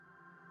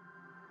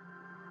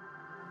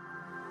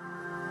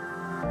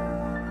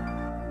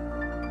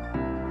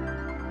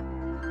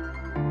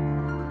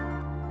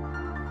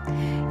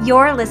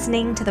You're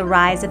listening to The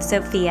Rise of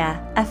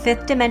Sophia, a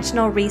fifth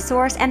dimensional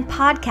resource and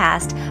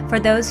podcast for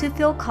those who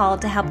feel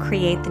called to help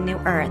create the new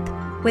earth,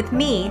 with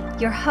me,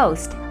 your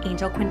host,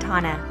 Angel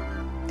Quintana,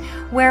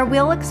 where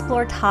we'll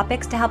explore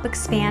topics to help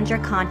expand your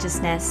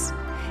consciousness,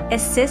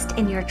 assist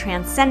in your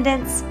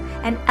transcendence,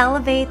 and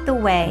elevate the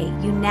way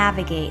you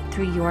navigate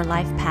through your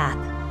life path.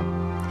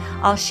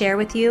 I'll share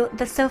with you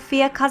the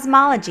Sophia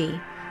cosmology,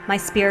 my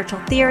spiritual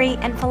theory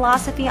and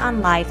philosophy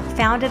on life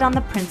founded on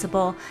the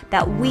principle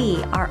that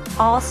we are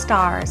all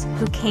stars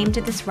who came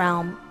to this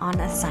realm on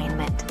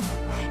assignment.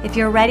 If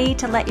you're ready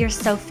to let your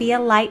Sophia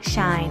light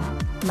shine,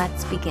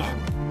 let's begin.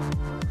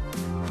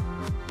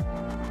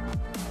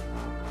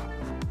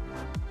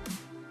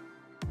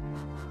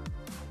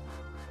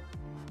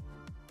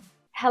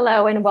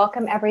 Hello and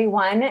welcome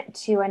everyone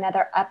to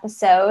another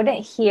episode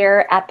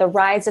here at the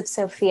Rise of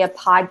Sophia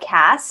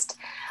podcast.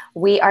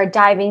 We are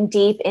diving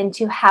deep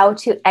into how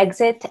to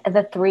exit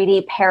the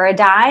 3D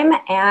paradigm.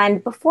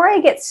 And before I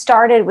get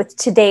started with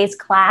today's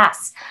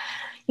class,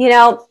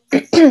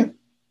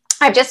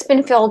 I've just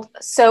been felt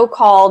so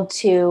called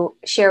to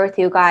share with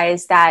you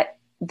guys that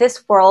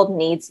this world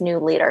needs new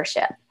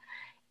leadership.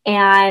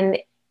 And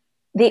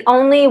the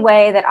only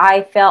way that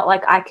I felt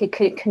like I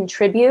could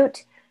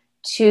contribute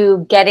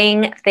to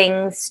getting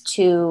things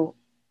to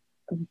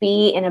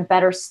be in a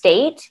better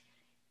state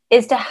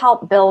is to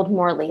help build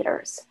more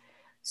leaders.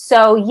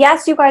 So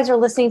yes, you guys are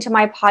listening to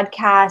my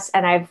podcast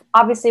and I've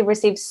obviously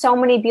received so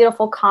many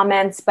beautiful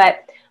comments,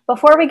 but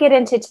before we get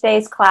into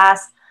today's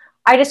class,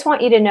 I just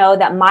want you to know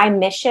that my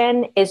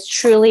mission is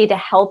truly to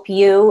help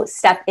you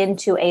step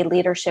into a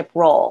leadership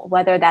role,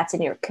 whether that's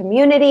in your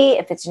community,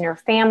 if it's in your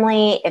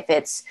family, if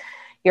it's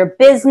your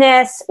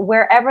business,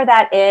 wherever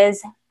that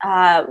is.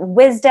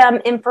 Wisdom,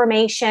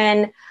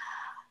 information,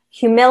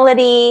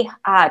 humility,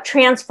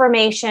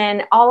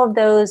 transformation, all of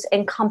those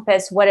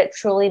encompass what it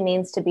truly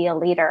means to be a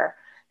leader.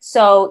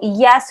 So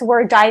yes,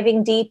 we're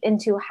diving deep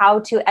into how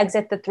to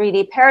exit the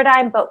 3D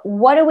paradigm, but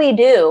what do we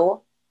do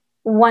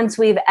once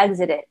we've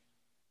exited?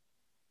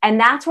 And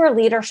that's where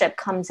leadership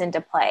comes into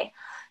play.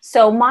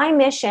 So my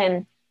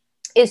mission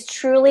is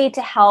truly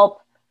to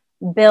help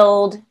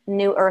build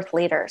new earth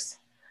leaders.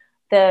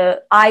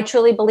 I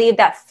truly believe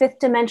that fifth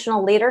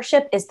dimensional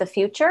leadership is the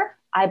future.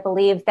 I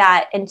believe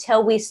that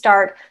until we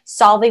start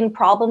solving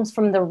problems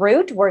from the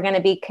root, we're going to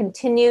be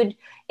continued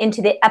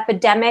into the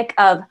epidemic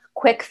of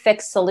quick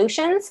fix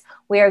solutions.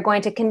 We are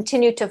going to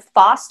continue to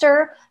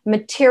foster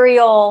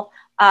material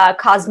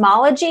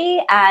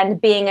cosmology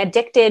and being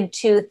addicted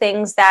to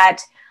things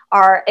that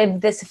are in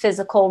this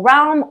physical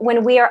realm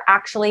when we are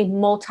actually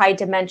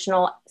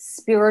multidimensional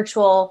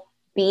spiritual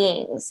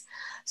beings.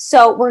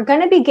 So we're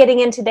going to be getting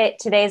into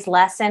today's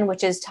lesson,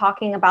 which is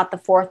talking about the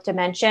fourth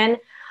dimension.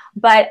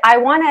 But I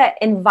want to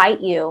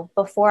invite you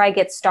before I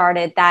get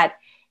started that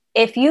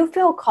if you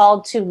feel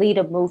called to lead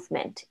a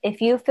movement, if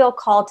you feel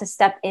called to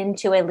step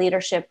into a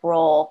leadership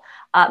role,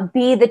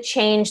 be the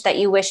change that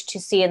you wish to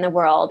see in the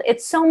world,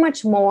 it's so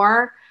much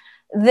more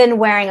than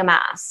wearing a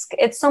mask.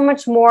 It's so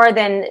much more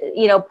than,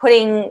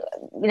 putting,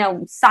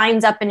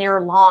 signs up in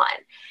your lawn.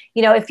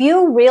 If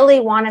you really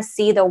want to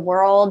see the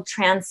world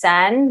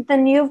transcend,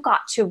 then you've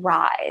got to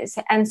rise.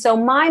 And so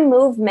my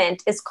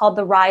movement is called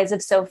the Rise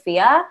of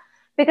Sophia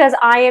because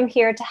I am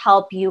here to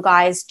help you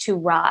guys to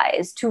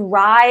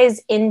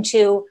rise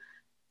into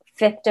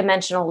fifth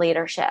dimensional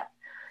leadership.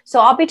 So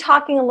I'll be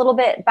talking a little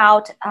bit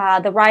about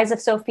the Rise of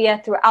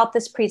Sophia throughout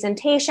this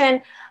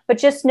presentation, but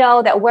just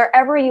know that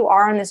wherever you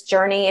are on this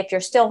journey, if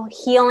you're still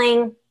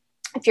healing,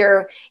 if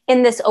you're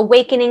in this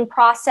awakening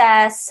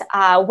process,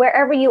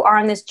 wherever you are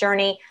on this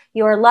journey,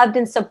 you are loved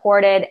and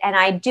supported. And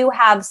I do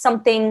have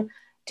something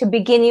to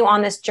begin you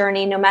on this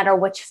journey, no matter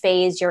which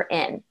phase you're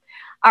in.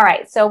 All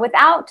right. So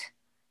without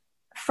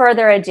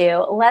further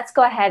ado, let's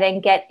go ahead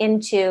and get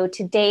into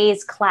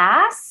today's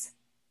class,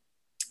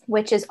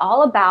 which is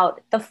all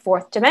about the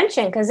fourth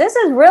dimension, because this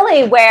is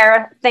really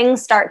where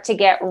things start to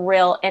get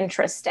real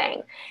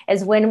interesting,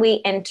 is when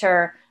we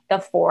enter the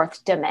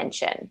fourth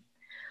dimension.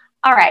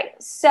 All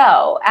right,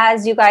 so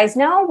as you guys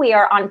know, we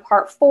are on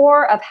part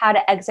 4 of how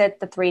to exit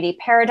the 3D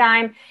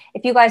paradigm.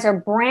 If you guys are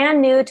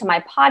brand new to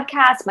my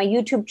podcast, my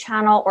YouTube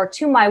channel, or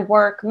to my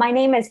work, my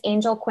name is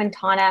Angel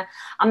Quintana.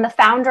 I'm the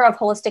founder of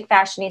Holistic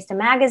Fashionista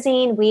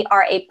magazine. We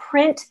are a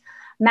print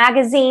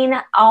magazine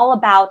all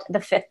about the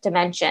fifth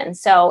dimension.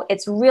 So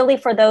it's really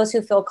for those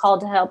who feel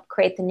called to help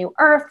create the new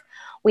earth.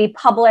 We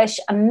publish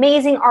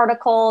amazing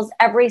articles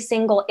every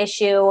single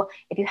issue.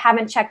 If you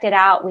haven't checked it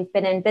out, we've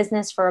been in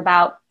business for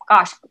about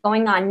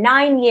going on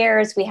 9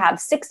 years. We have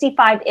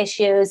 65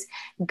 issues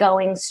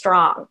going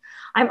strong.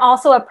 I'm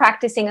also a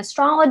practicing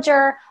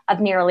astrologer of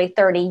nearly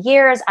 30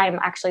 years. I'm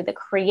actually the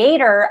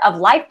creator of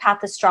Life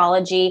Path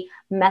Astrology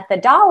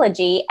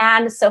methodology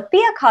and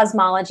Sophia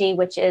Cosmology,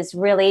 which is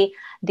really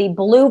the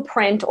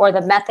blueprint or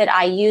the method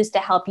I use to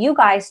help you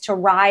guys to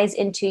rise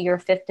into your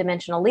fifth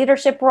dimensional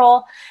leadership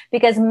role.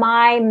 Because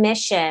my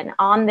mission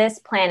on this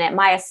planet,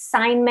 my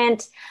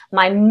assignment,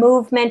 my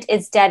movement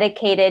is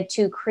dedicated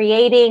to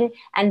creating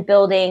and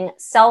building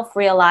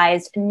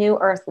self-realized new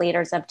earth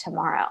leaders of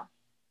tomorrow.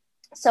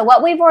 So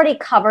what we've already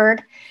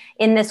covered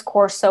in this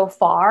course so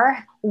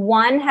far,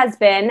 one has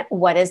been,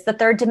 what is the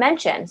third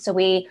dimension? So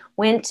we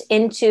went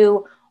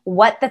into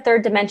what the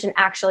third dimension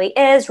actually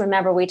is.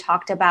 Remember, we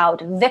talked about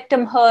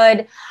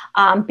victimhood,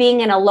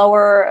 being in a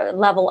lower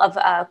level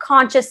of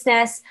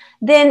consciousness.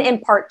 Then in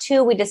part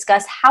 2, we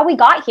discussed how we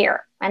got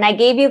here. And I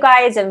gave you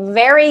guys a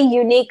very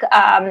unique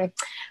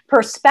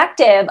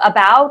perspective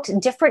about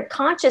different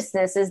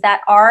consciousnesses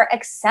that are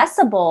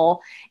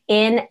accessible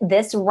in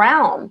this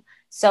realm.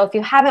 So if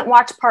you haven't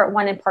watched part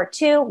 1 and part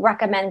 2,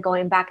 recommend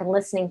going back and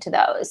listening to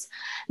those.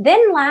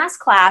 Then last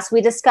class,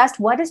 we discussed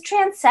what is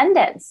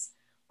transcendence,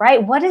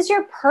 right? What is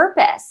your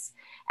purpose?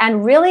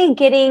 And really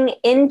getting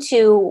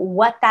into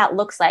what that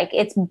looks like.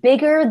 It's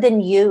bigger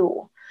than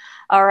you.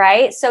 All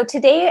right. So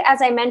today,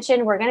 as I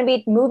mentioned, we're going to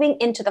be moving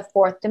into the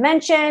fourth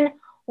dimension.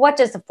 What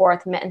does the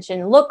fourth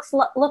dimension looks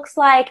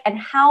like? And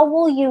how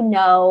will you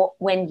know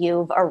when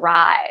you've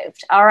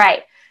arrived? All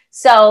right.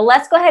 So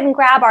let's go ahead and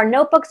grab our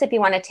notebooks if you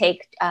want to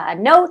take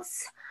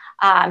notes.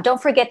 Don't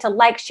forget to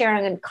like, share,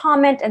 and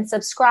comment, and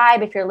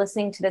subscribe if you're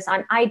listening to this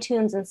on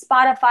iTunes and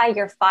Spotify.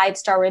 Your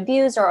 5-star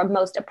reviews are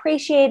most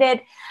appreciated,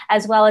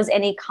 as well as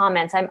any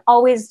comments. I'm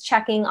always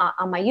checking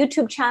on my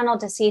YouTube channel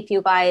to see if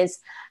you guys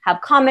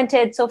have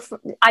commented. So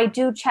I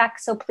do check,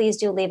 so please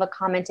do leave a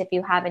comment if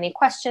you have any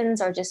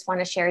questions or just want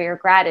to share your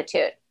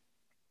gratitude.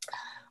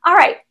 All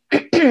right,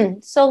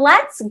 so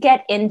let's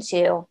get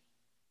into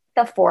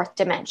the fourth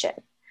dimension.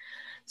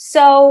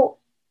 So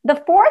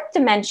the fourth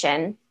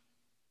dimension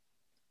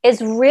is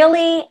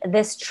really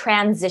this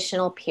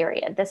transitional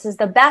period. This is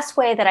the best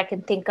way that I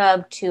can think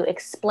of to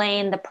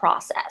explain the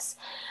process.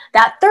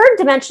 That third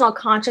dimensional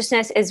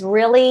consciousness is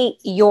really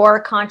your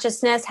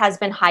consciousness has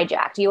been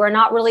hijacked. You are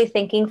not really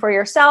thinking for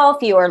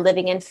yourself. You are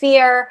living in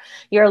fear.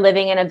 You're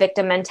living in a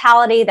victim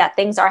mentality that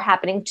things are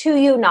happening to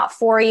you, not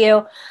for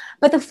you.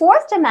 But the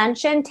fourth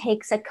dimension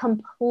takes a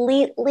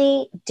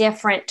completely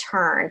different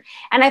turn.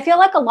 And I feel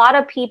like a lot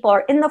of people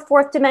are in the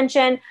fourth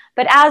dimension,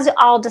 but as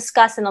I'll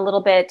discuss in a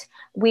little bit,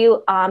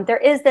 there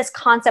is this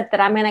concept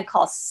that I'm going to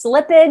call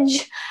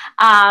slippage,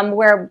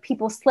 where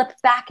people slip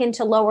back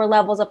into lower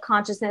levels of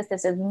consciousness.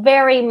 This is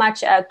very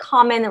much a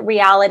common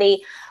reality.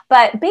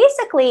 But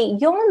basically,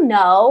 you'll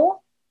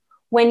know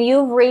when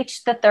you've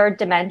reached the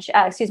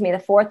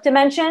the fourth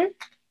dimension,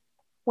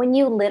 when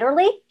you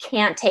literally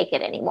can't take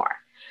it anymore.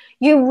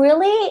 You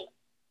really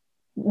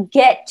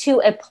get to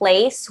a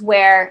place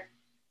where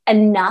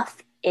enough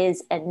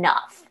is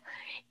enough.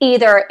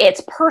 Either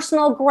it's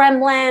personal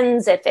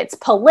gremlins, if it's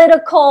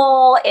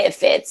political,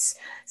 if it's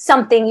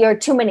something, you're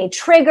too many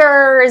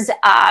triggers,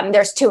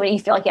 you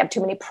feel like you have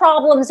too many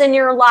problems in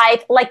your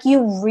life, like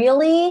you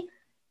really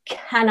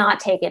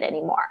cannot take it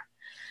anymore.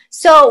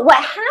 So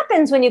what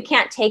happens when you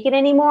can't take it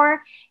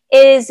anymore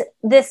is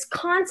this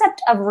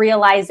concept of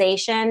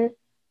realization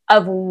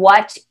of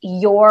what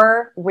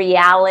your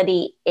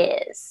reality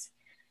is.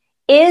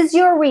 Is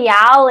your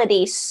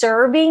reality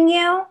serving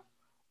you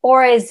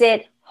or is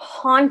it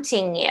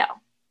haunting you?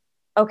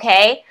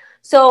 Okay.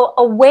 So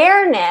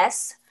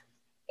awareness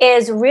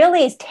is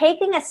really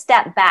taking a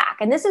step back.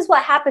 And this is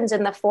what happens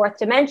in the fourth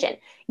dimension.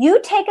 You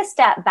take a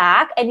step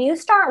back and you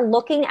start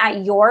looking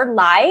at your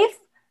life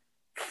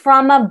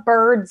from a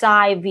bird's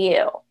eye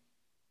view.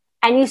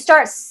 And you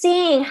start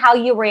seeing how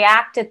you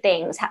react to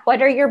things.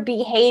 What are your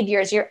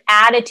behaviors, your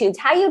attitudes,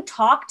 how you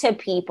talk to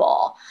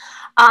people,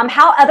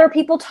 how other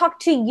people talk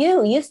to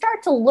you. You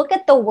start to look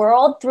at the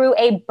world through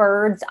a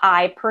bird's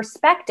eye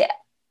perspective.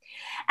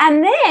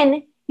 And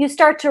then you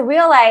start to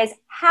realize,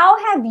 how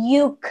have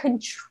you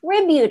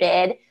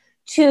contributed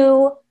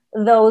to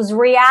those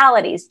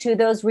realities, to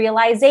those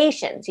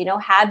realizations?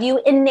 Have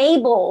you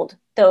enabled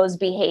those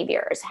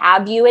behaviors?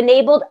 Have you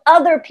enabled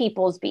other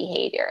people's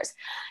behaviors?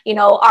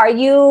 Are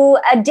you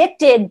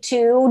addicted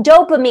to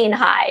dopamine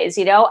highs,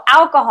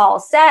 alcohol,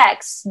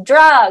 sex,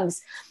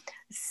 drugs,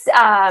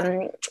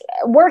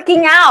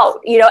 working out,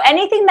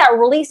 anything that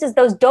releases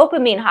those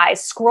dopamine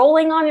highs,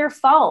 scrolling on your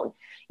phone?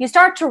 You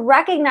start to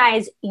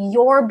recognize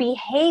your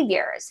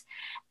behaviors,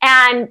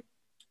 and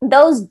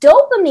those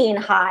dopamine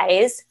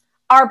highs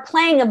are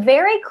playing a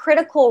very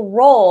critical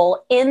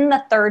role in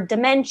the third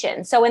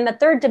dimension. So in the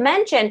third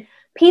dimension,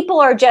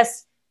 people are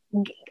just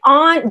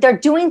they're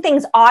doing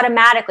things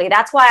automatically.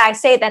 That's why I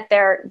say that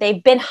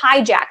they've been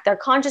hijacked. Their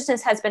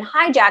consciousness has been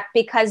hijacked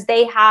because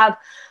they have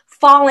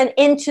fallen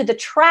into the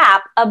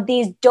trap of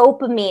these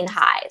dopamine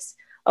highs.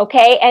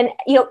 Okay. And,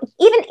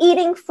 even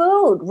eating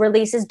food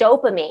releases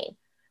dopamine,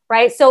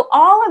 right? So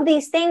all of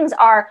these things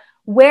are,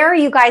 where are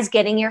you guys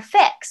getting your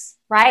fix,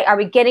 right? Are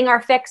we getting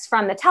our fix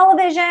from the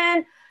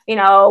television?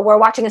 We're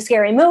watching a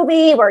scary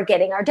movie, we're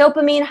getting our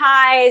dopamine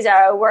highs,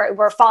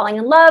 we're falling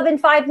in love in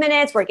 5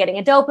 minutes, we're getting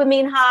a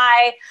dopamine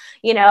high.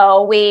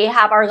 We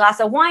have our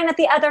glass of wine at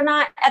the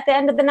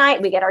end of the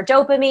night, we get our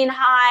dopamine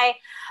high.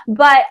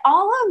 But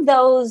all of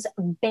those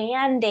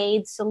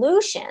Band-Aid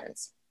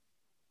solutions,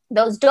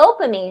 those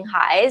dopamine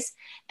highs,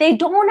 they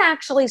don't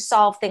actually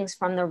solve things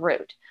from the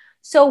root.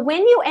 So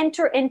when you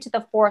enter into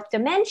the fourth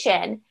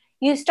dimension,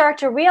 you start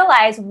to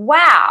realize,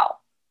 wow,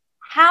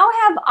 How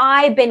have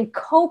I been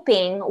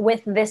coping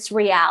with this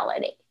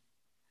reality?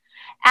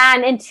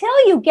 And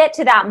until you get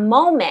to that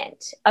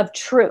moment of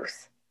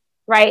truth,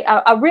 right?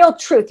 A real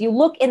truth, you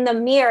look in the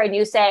mirror and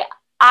you say,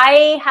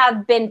 I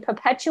have been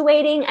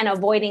perpetuating and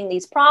avoiding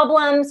these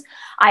problems.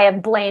 I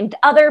have blamed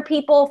other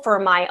people for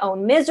my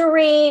own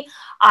misery.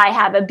 I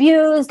have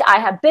abused. I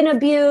have been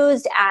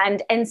abused.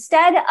 And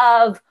instead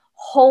of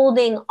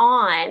holding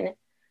on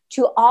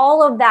to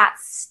all of that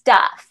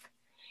stuff,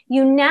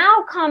 you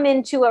now come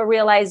into a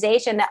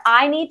realization that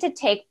I need to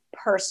take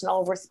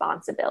personal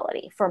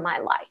responsibility for my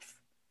life.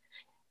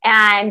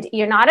 And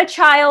you're not a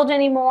child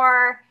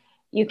anymore.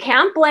 You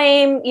can't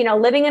blame,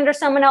 living under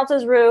someone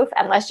else's roof,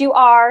 unless you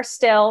are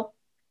still,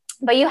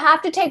 but you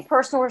have to take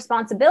personal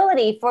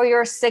responsibility for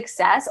your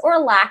success or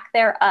lack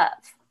thereof.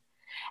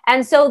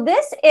 And so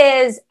this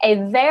is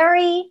a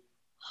very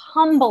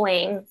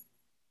humbling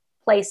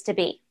place to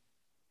be,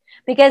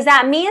 because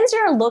that means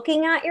you're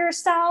looking at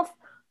yourself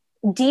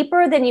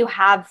deeper than you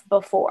have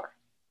before.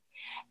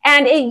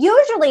 And it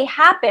usually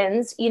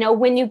happens,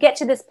 when you get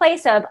to this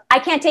place of, I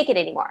can't take it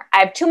anymore. I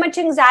have too much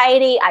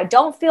anxiety. I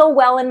don't feel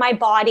well in my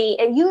body.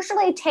 It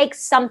usually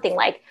takes something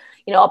like,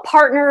 a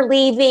partner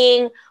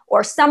leaving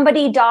or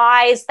somebody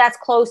dies that's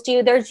close to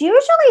you. There's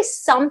usually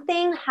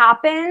something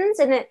happens,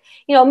 and it,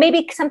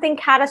 maybe something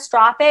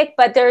catastrophic,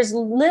 but there's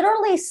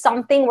literally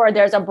something where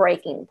there's a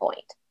breaking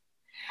point.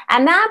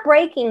 And that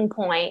breaking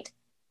point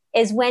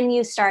is when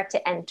you start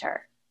to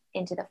enter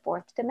into the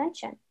fourth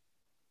dimension.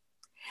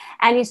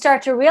 And you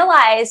start to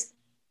realize,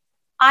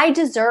 I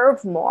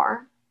deserve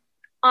more.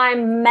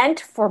 I'm meant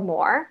for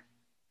more.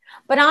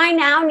 But I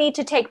now need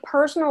to take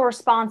personal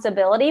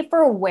responsibility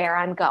for where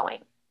I'm going.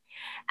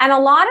 And a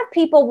lot of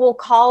people will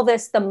call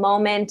this the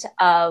moment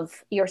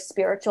of your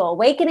spiritual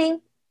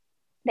awakening.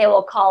 They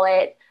will call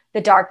it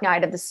the dark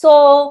night of the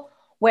soul,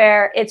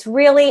 where it's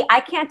really, I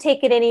can't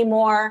take it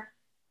anymore.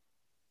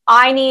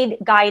 I need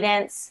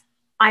guidance.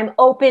 I'm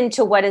open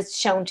to what is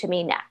shown to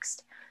me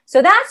next.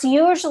 So that's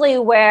usually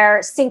where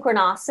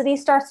synchronicity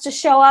starts to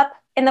show up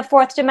in the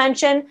fourth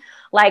dimension,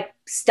 like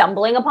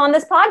stumbling upon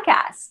this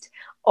podcast,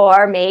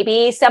 or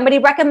maybe somebody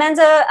recommends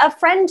a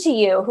friend to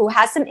you who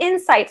has some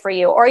insight for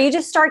you, or you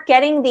just start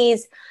getting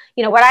these,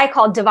 what I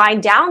call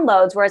divine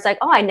downloads, where it's like,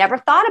 oh, I never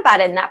thought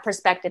about it in that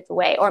perspective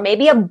way. Or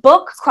maybe a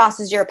book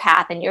crosses your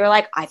path and you're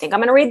like, I think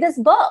I'm going to read this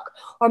book.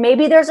 Or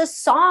maybe there's a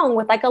song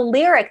with like a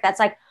lyric that's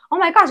like, oh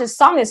my gosh, this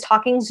song is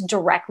talking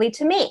directly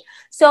to me.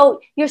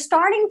 So you're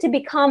starting to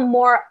become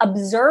more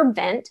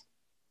observant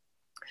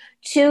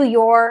to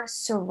your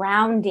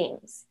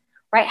surroundings,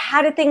 right?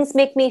 How do things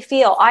make me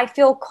feel? I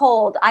feel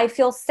cold. I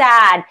feel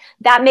sad.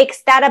 That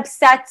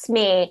upsets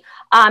me.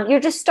 You're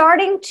just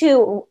starting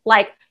to,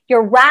 like,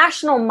 your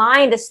rational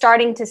mind is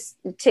starting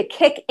to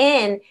kick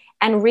in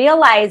and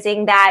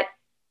realizing that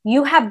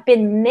you have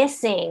been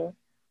missing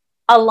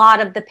a lot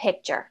of the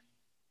picture.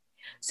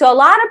 So a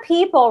lot of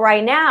people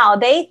right now,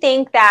 they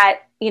think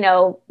that,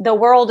 the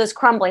world is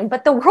crumbling,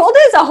 but the world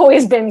has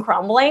always been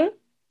crumbling.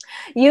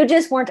 You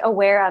just weren't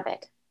aware of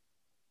it.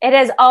 It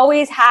has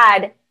always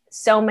had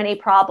so many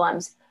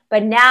problems,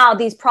 but now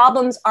these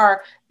problems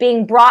are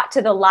being brought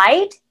to the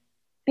light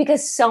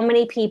because so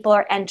many people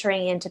are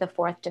entering into the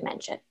fourth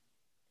dimension.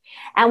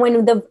 And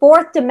when the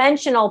fourth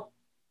dimensional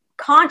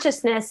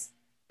consciousness,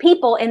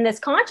 people in this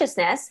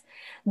consciousness,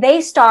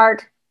 they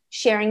start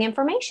sharing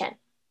information.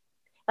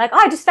 Like, oh,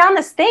 I just found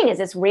this thing. Is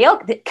this real?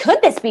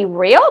 Could this be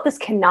real? This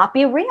cannot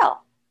be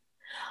real.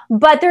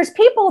 But there's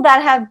people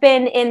that have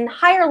been in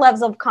higher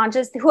levels of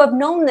consciousness who have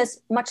known this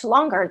much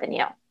longer than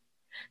you.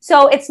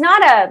 So it's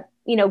not a,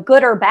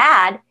 good or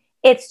bad.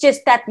 It's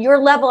just that your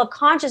level of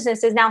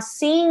consciousness is now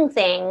seeing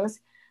things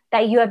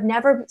that you have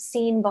never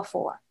seen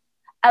before.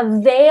 A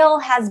veil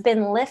has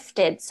been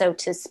lifted, so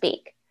to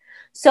speak.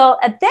 So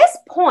at this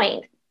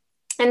point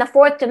in the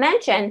fourth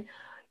dimension,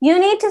 you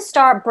need to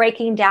start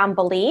breaking down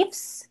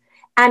beliefs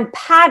and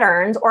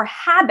patterns or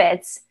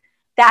habits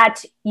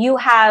that you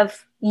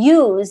have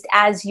used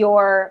as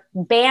your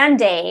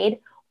Band-Aid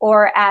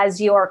or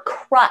as your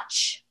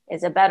crutch,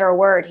 is a better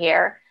word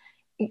here,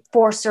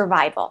 for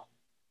survival.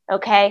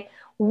 Okay?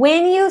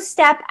 When you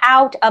step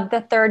out of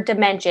the third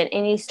dimension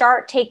and you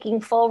start taking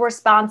full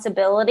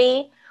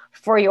responsibility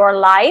for your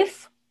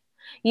life,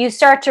 you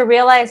start to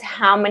realize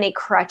how many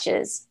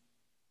crutches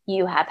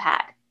you have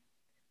had,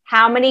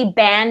 how many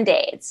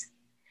Band-Aids,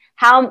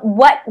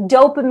 what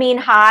dopamine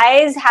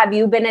highs have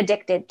you been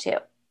addicted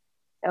to?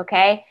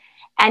 Okay.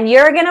 And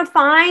you're going to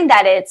find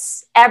that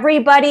it's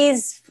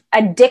everybody's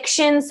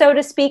addiction, so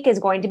to speak, is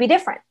going to be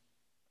different.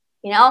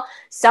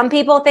 Some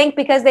people think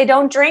because they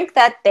don't drink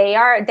that they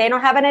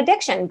don't have an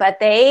addiction, but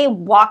they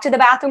walk to the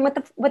bathroom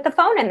with the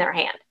phone in their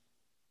hand,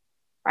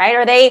 right?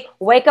 Or they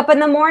wake up in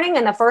the morning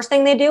and the first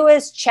thing they do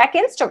is check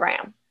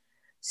Instagram.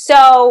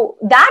 So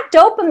that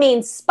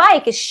dopamine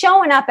spike is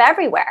showing up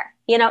everywhere.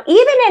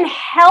 Even in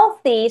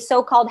healthy,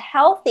 so-called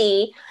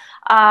healthy,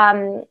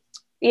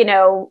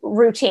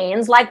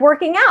 routines like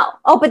working out.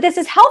 Oh, but this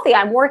is healthy.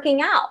 I'm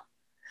working out.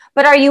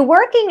 But are you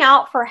working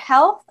out for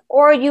health,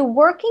 or are you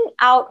working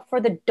out for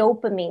the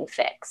dopamine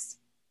fix?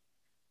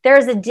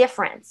 There's a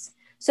difference.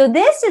 So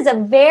this is a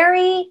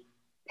very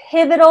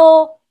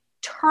pivotal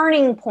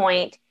turning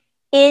point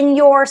in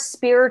your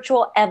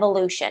spiritual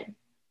evolution.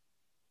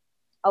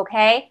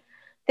 Okay?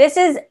 This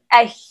is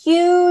a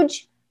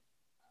huge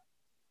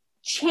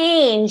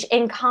change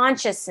in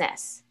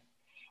consciousness.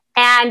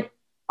 And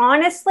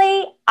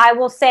honestly, I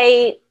will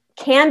say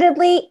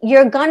candidly,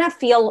 you're going to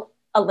feel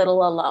a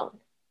little alone.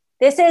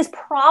 This is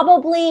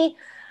probably,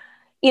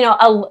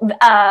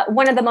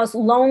 one of the most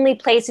lonely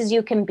places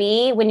you can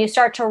be, when you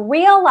start to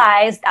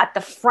realize that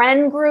the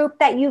friend group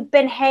that you've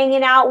been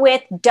hanging out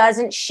with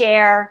doesn't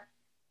share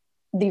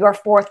your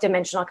fourth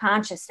dimensional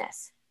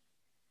consciousness.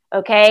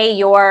 Okay?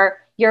 Your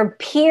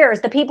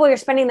peers, the people you're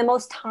spending the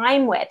most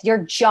time with, your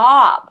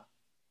job,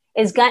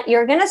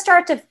 you're going to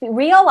start to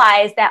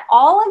realize that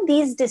all of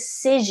these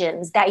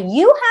decisions that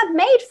you have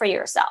made for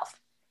yourself,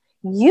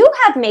 you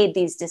have made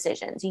these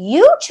decisions.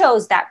 You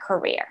chose that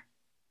career.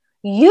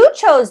 You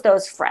chose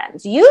those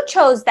friends. You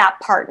chose that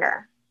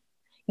partner.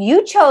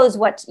 You chose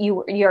what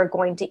you're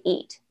going to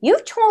eat.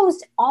 You've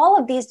chose all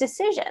of these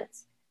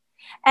decisions.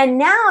 And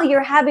now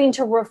you're having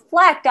to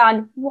reflect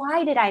on,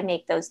 why did I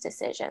make those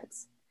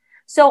decisions?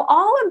 So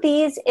all of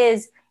these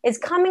is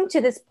coming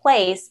to this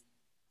place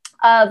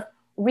of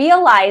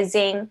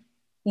realizing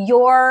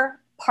your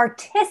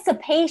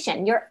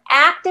participation, your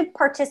active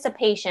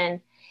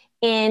participation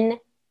in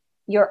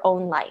your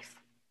own life.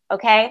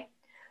 Okay?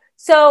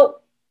 So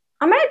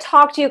I'm going to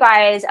talk to you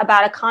guys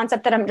about a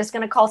concept that I'm just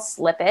going to call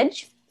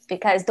slippage,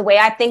 because the way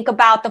I think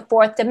about the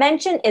fourth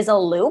dimension is a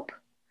loop,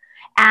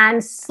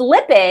 and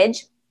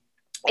slippage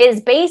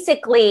is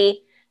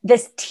basically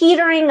this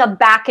teetering of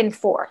back and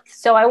forth.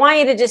 So I want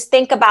you to just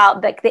think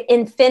about the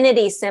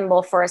infinity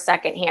symbol for a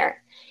second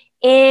here.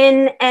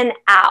 In and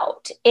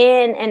out,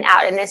 in and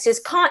out. And it's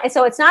just,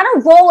 so it's not a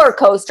roller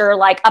coaster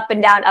like up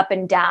and down, up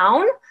and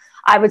down.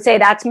 I would say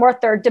that's more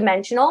third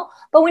dimensional.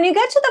 But when you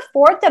get to the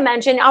fourth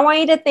dimension, I want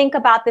you to think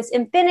about this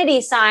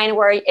infinity sign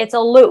where it's a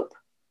loop.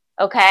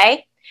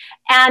 Okay.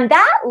 And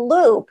that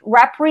loop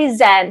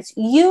represents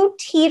you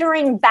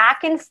teetering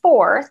back and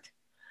forth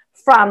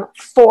from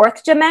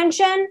fourth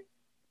dimension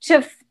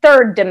to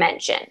third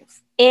dimension,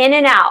 in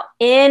and out,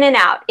 in and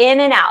out, in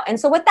and out. And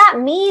so what that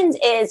means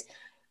is,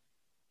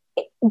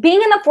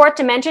 being in the fourth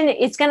dimension,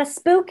 it's going to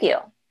spook you,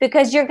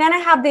 because you're going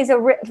to have these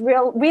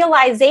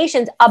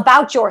realizations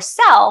about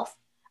yourself,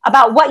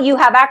 about what you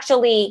have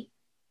actually,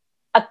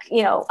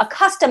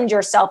 accustomed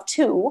yourself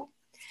to.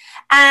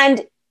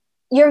 And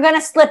you're going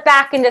to slip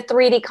back into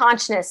 3D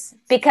consciousness,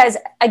 because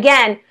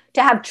again,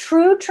 to have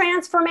true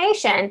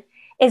transformation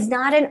is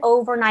not an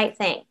overnight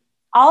thing.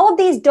 All of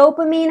these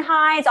dopamine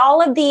highs,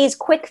 all of these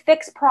quick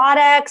fix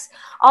products,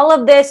 all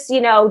of this,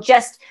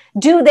 just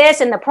do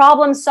this and the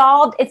problem's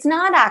solved. It's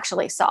not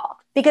actually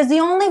solved, because the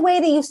only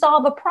way that you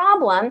solve a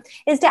problem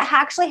is to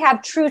actually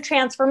have true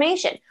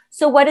transformation.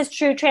 So what is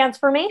true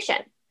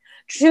transformation?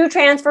 True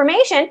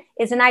transformation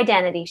is an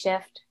identity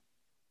shift.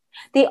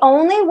 The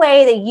only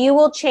way that you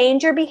will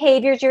change your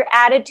behaviors, your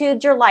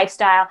attitudes, your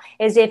lifestyle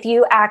is if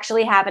you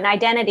actually have an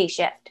identity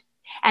shift.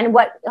 And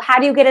how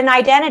do you get an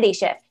identity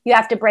shift? You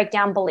have to break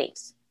down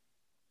beliefs.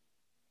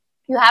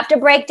 You have to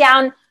break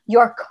down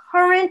your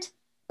current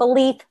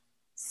belief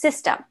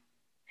system.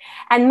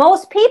 And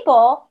most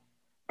people,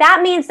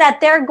 that means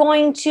that they're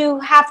going to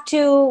have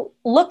to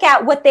look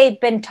at what they've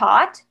been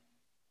taught,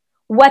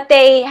 what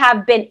they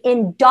have been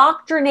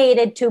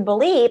indoctrinated to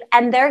believe,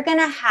 and they're going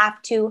to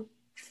have to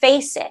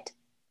face it.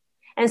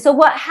 And so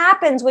what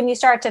happens when you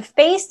start to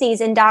face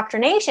these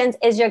indoctrinations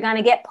is you're going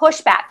to get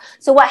pushback.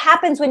 So what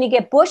happens when you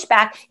get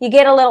pushback, you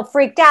get a little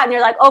freaked out and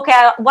you're like,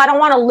 okay, well, I don't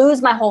want to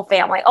lose my whole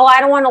family. Oh,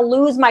 I don't want to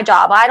lose my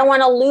job. I don't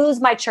want to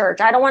lose my church.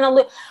 I don't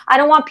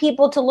want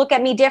people to look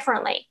at me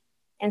differently.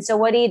 And so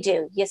what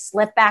do? You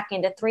slip back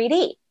into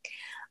 3D.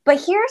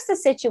 But here's the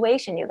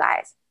situation, you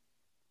guys.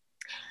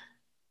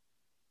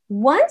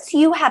 Once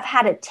you have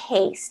had a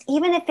taste,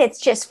 even if it's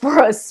just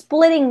for a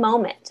splitting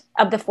moment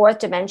of the fourth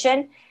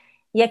dimension,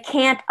 you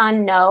can't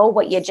unknow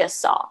what you just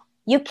saw.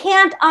 You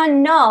can't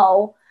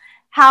unknow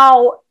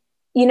how,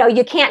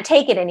 you can't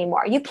take it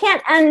anymore. You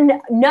can't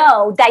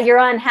unknow that you're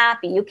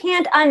unhappy. You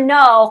can't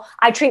unknow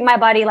I treat my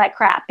body like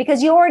crap,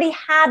 because you already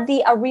had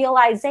a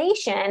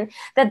realization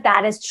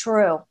that is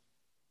true.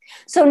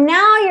 So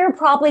now you're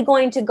probably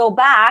going to go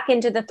back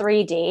into the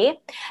 3D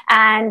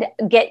and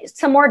get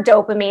some more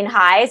dopamine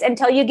highs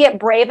until you get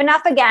brave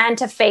enough again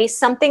to face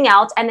something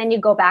else, and then you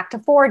go back to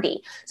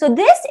 4D. So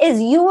this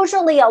is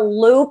usually a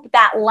loop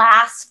that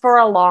lasts for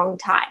a long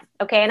time.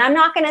 Okay. And I'm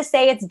not going to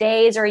say it's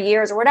days or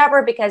years or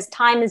whatever, because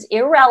time is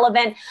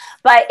irrelevant,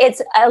 but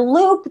it's a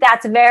loop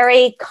that's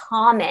very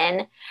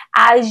common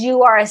as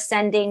you are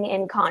ascending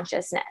in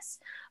consciousness.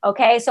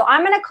 Okay. So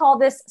I'm going to call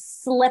this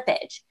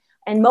slippage.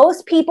 And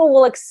most people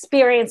will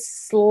experience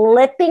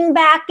slipping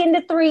back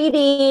into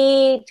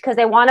 3D because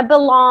they want to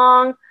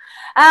belong.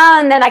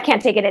 And then I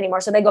can't take it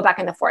anymore. So they go back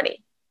into 4D.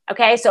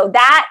 Okay. So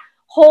that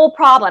whole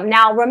problem.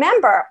 Now,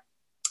 remember,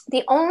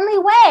 the only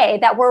way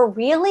that we're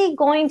really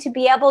going to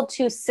be able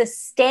to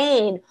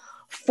sustain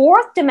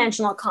fourth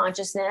dimensional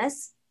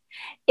consciousness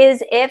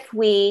is if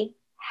we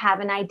have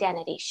an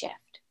identity shift.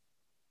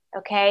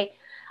 Okay.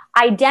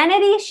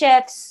 Identity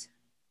shifts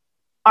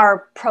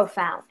are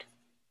profound.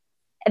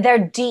 They're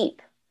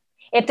deep.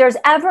 If there's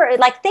ever,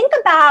 like, think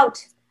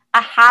about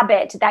a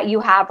habit that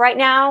you have right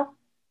now.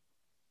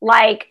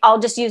 Like, I'll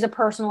just use a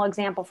personal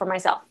example for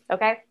myself.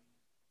 Okay.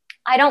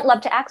 I don't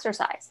love to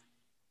exercise.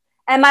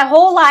 And my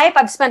whole life,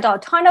 I've spent a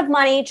ton of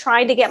money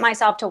trying to get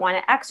myself to want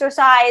to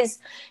exercise.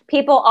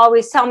 People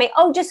always tell me,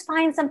 oh, just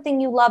find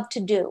something you love to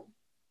do.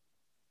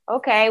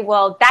 Okay,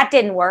 well, that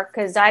didn't work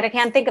because I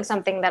can't think of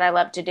something that I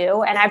love to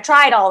do. And I've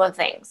tried all the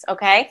things.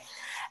 Okay.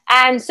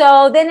 And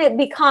so then it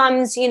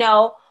becomes,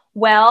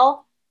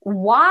 well,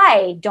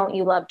 why don't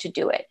you love to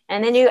do it?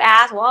 And then you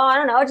ask, well, I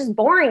don't know, it's just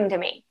boring to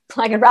me.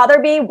 Like, I'd rather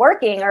be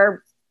working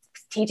or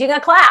teaching a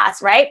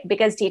class, right?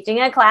 Because teaching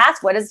a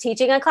class, what does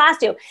teaching a class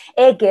do?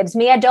 It gives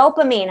me a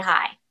dopamine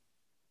high.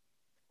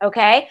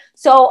 Okay.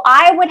 So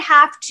I would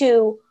have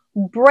to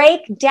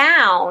break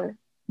down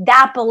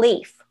that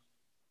belief.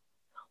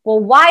 Well,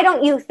 why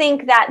don't you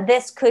think that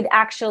this could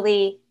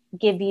actually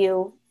give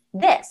you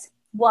this?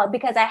 Well,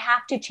 because I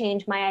have to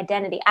change my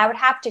identity. I would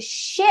have to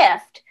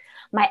shift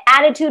my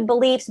attitude,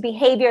 beliefs,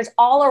 behaviors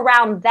all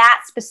around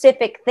that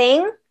specific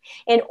thing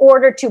in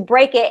order to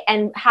break it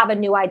and have a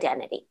new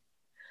identity.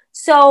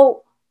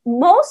 So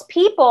most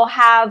people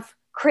have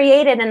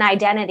created an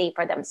identity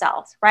for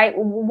themselves, right?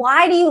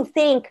 Why do you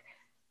think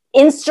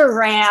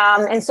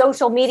Instagram and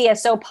social media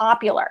is so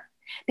popular?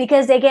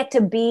 Because they get to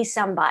be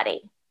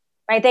somebody.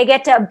 Right? They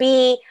get to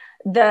be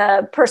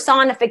the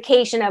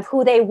personification of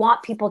who they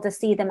want people to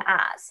see them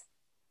as,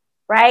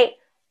 right?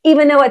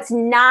 Even though it's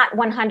not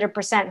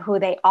 100% who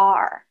they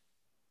are,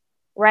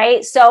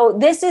 right? So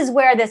this is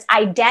where this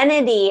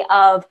identity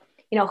of,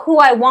 who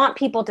I want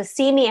people to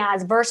see me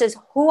as versus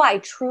who I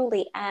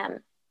truly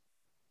am.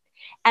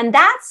 And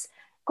that's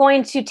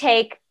going to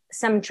take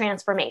some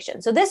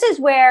transformation. So this is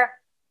where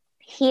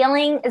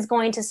healing is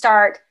going to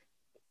start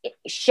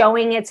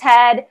showing its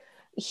head.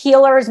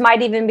 Healers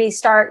might even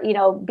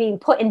being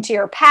put into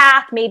your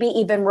path, maybe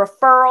even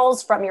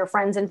referrals from your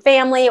friends and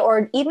family,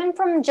 or even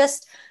from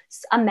just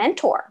a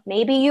mentor.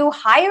 Maybe you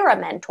hire a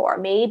mentor.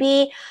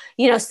 Maybe,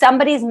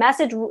 somebody's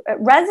message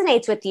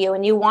resonates with you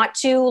and you want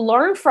to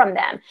learn from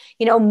them.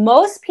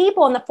 Most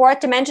people in the fourth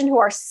dimension who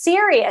are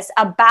serious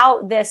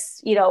about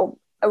this,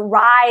 a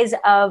rise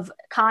of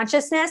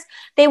consciousness,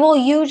 they will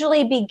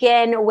usually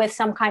begin with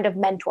some kind of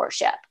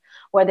mentorship.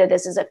 Whether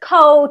this is a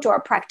coach or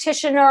a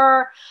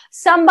practitioner,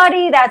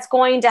 somebody that's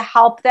going to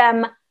help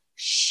them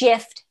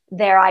shift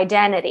their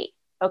identity.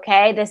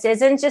 Okay. This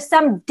isn't just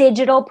some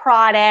digital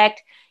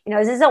product.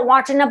 This isn't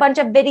watching a bunch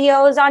of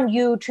videos on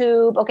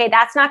YouTube. Okay.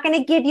 That's not going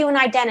to give you an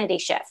identity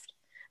shift.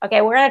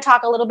 Okay. We're going to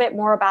talk a little bit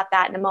more about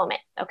that in a moment.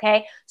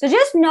 Okay. So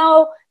just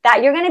know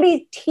that you're going to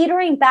be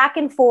teetering back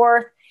and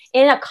forth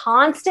in a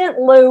constant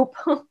loop,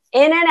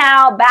 in and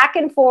out, back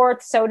and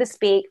forth, so to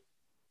speak.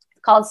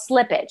 It's called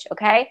slippage.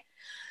 Okay.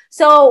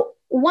 So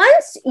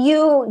once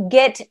you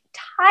get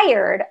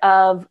tired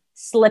of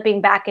slipping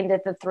back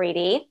into the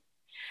 3D,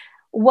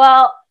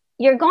 well,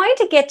 you're going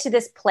to get to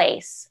this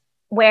place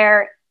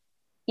where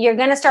you're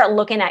going to start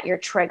looking at your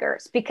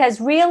triggers,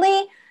 because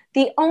really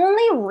the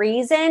only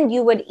reason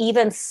you would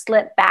even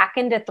slip back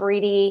into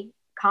 3D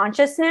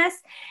consciousness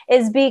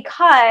is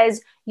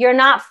because you're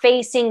not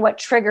facing what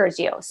triggers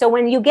you. So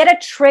when you get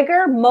a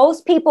trigger,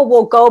 most people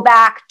will go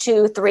back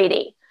to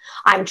 3D.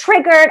 I'm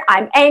triggered,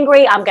 I'm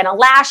angry, I'm going to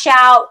lash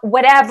out,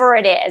 whatever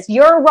it is.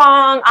 You're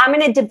wrong, I'm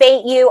going to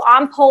debate you,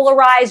 I'm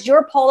polarized,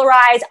 you're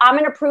polarized, I'm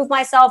going to prove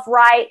myself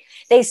right.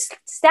 They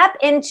step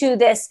into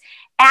this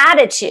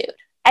attitude.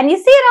 And you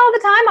see it all the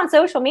time on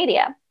social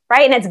media,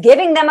 right? And it's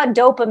giving them a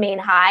dopamine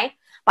high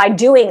by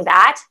doing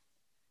that.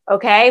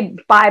 Okay,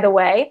 by the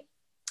way.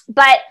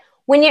 But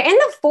when you're in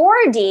the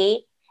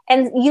 4D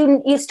and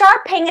you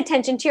start paying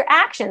attention to your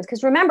actions,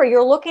 because remember,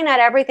 you're looking at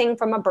everything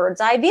from a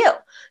bird's eye view.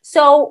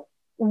 So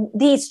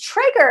these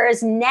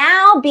triggers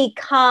now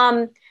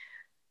become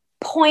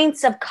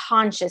points of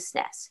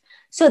consciousness.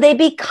 So they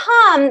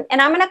become,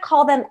 and I'm going to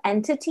call them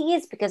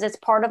entities because it's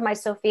part of my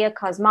Sophia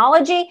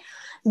cosmology.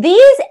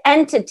 These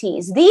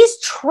entities, these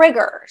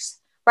triggers,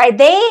 right?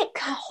 They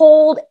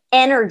hold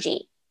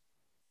energy.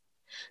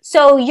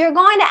 So you're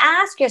going to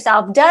ask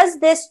yourself, does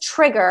this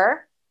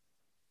trigger,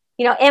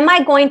 am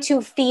I going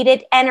to feed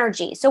it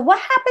energy? So what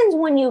happens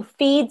when you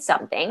feed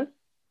something?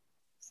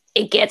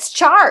 It gets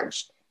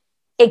charged.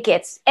 It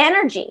gets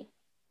energy.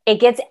 It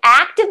gets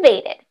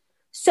activated.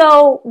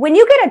 So when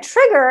you get a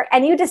trigger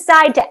and you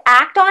decide to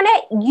act on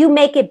it, you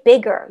make it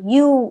bigger.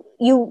 You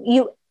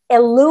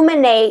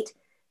illuminate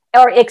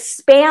or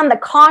expand the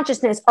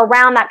consciousness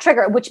around that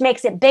trigger, which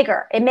makes it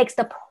bigger. It makes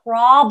the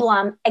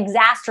problem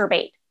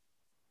exacerbate.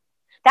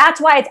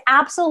 That's why it's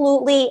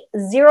absolutely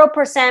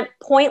 0%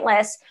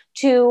 pointless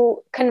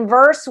to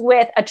converse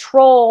with a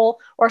troll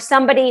or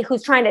somebody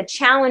who's trying to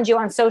challenge you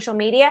on social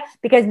media,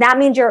 because that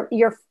means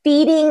you're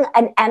feeding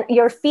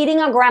you're feeding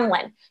a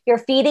gremlin. You're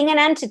feeding an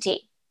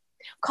entity.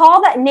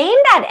 Name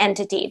that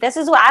entity. This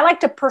is what I like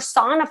to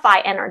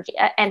personify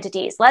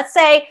entities. Let's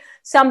say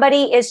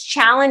somebody is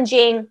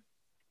challenging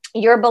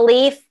your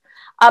belief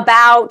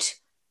about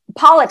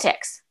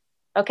politics,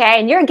 okay?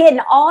 And you're getting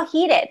all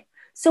heated.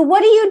 So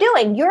what are you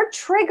doing? You're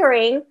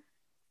triggering,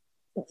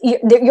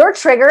 your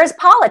trigger is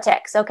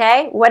politics,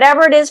 okay?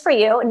 Whatever it is for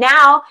you.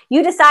 Now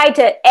you decide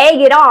to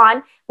egg it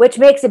on, which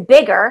makes it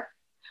bigger,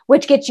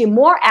 which gets you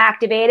more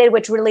activated,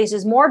 which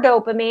releases more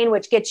dopamine,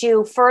 which gets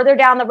you further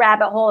down the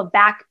rabbit hole of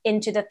back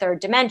into the third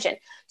dimension.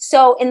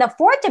 So in the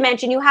fourth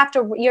dimension,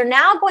 you're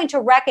now going to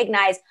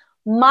recognize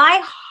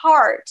my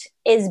heart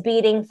is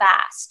beating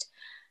fast.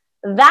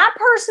 That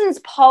person's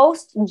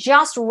post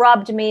just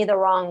rubbed me the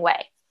wrong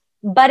way.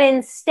 But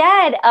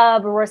instead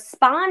of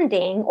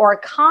responding or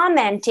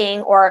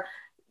commenting or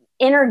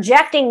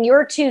interjecting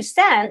your 2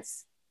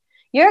 cents,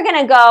 you're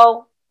going to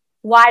go,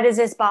 why does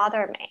this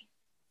bother me?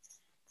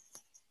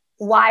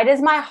 Why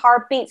does my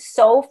heart beat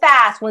so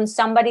fast when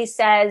somebody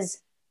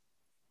says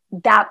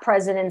that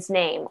president's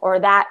name or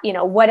that,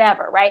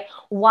 whatever, right?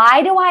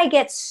 Why do I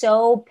get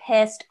so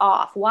pissed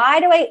off? Why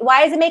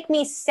does it make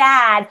me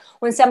sad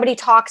when somebody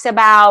talks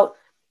about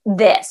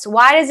this?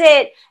 Why does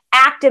it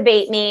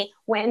activate me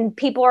when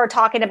people are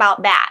talking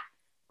about that,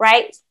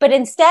 right? But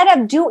instead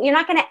of you're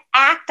not going to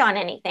act on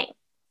anything.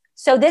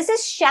 So this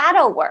is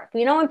shadow work.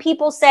 When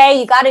people say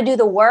you got to do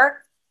the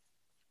work,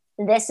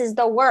 this is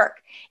the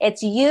work.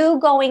 It's you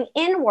going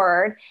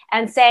inward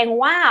and saying,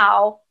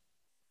 wow,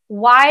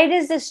 why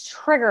does this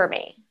trigger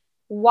me?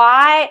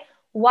 Why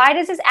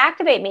does this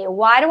activate me?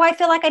 Why do I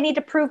feel like I need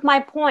to prove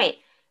my point?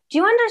 Do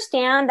you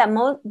understand that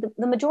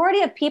the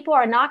majority of people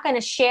are not going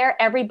to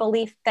share every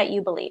belief that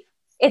you believe?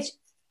 Is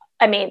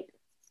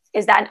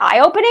that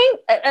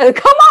eye-opening?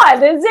 Come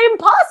on, it's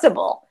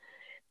impossible.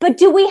 But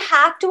do we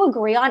have to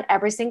agree on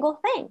every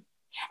single thing?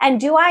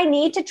 And do I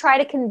need to try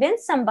to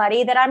convince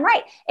somebody that I'm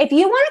right? If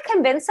you want to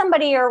convince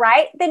somebody you're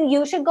right, then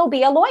you should go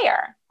be a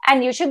lawyer.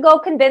 And you should go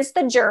convince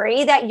the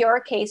jury that your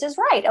case is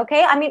right,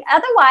 okay?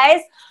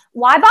 Otherwise,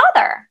 why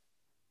bother?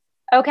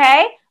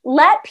 Okay?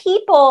 Let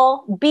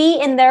people be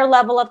in their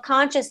level of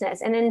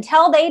consciousness. And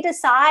until they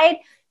decide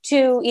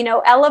to,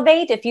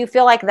 elevate, if you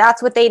feel like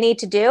that's what they need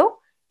to do,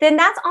 then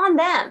that's on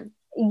them.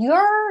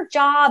 Your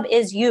job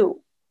is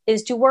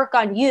to work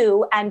on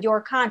you and your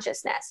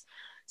consciousness.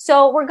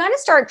 So we're going to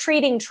start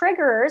treating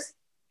triggers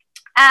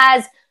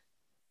as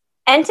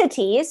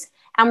entities,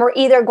 and we're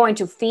either going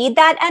to feed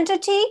that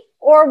entity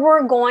or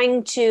we're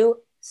going to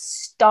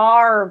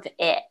starve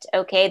it.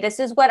 Okay. This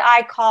is what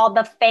I call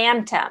the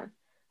phantom.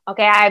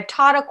 Okay. I've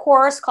taught a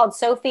course called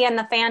Sophie and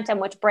the Phantom,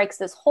 which breaks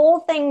this whole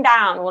thing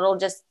down. It'll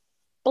just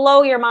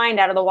blow your mind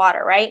out of the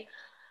water, right?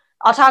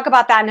 I'll talk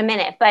about that in a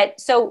minute.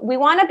 But so we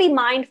want to be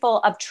mindful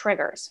of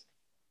triggers.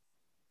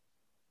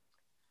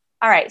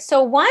 All right.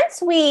 So once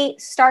we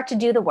start to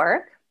do the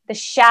work, the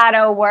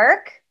shadow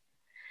work,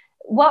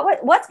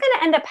 what's going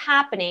to end up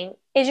happening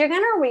is you're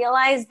going to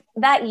realize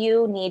that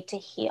you need to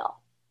heal.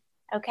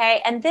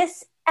 Okay. And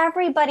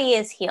everybody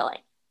is healing.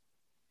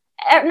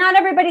 Not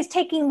everybody's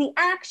taking the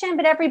action,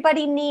 but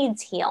everybody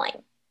needs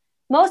healing.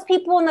 Most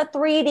people in the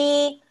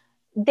 3D,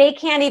 they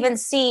can't even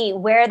see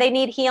where they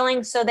need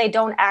healing, so they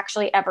don't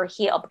actually ever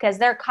heal because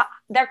their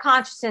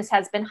consciousness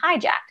has been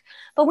hijacked.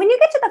 But when you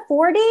get to the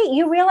 4D,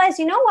 you realize,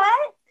 you know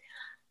what?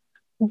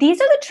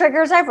 These are the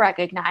triggers I've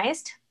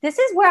recognized. This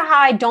is how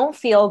I don't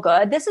feel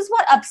good. This is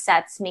what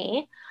upsets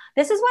me.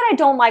 This is what I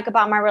don't like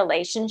about my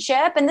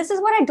relationship. And this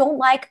is what I don't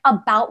like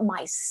about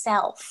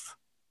myself.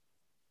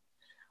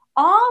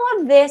 All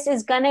of this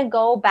is going to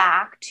go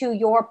back to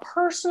your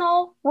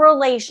personal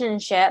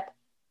relationship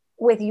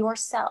with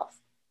yourself.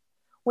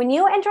 When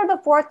you enter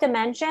the fourth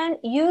dimension,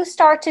 you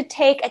start to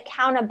take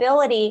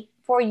accountability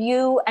for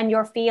you and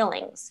your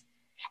feelings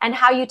and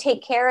how you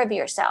take care of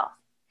yourself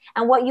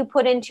and what you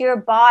put into your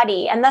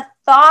body and the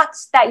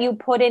thoughts that you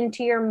put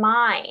into your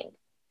mind,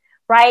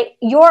 right?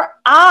 Your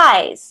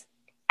eyes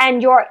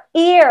and your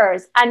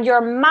ears and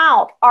your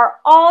mouth are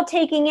all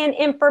taking in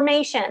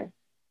information.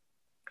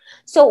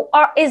 So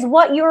is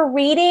what you're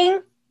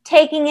reading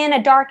taking in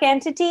a dark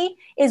entity?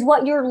 Is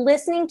what you're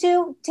listening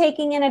to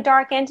taking in a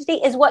dark entity?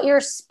 Is what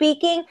you're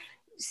speaking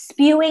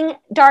spewing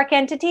dark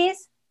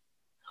entities?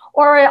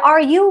 Or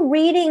are you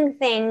reading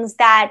things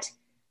that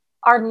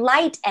are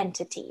light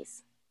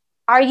entities?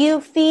 Are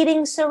you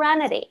feeding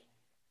serenity?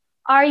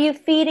 Are you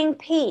feeding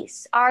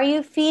peace? Are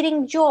you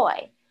feeding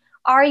joy?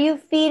 Are you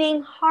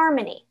feeding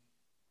harmony?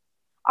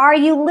 Are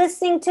you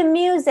listening to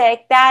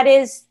music that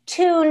is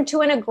tuned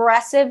to an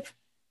aggressive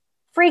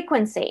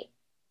frequency,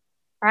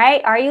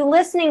 right? Are you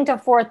listening to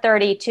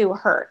 432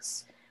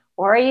 hertz?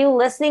 Or are you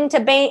listening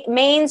to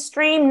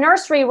mainstream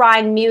nursery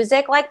rhyme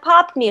music like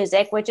pop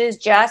music, which is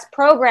just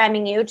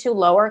programming you to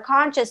lower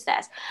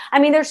consciousness?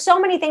 There's so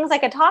many things I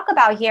could talk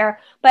about here,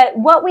 but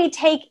what we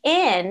take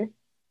in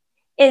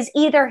is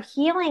either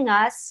healing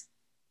us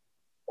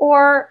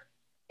or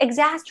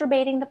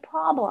exacerbating the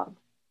problem.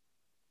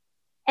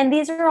 And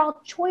these are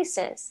all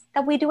choices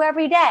that we do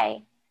every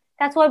day.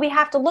 That's why we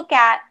have to look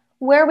at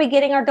where are we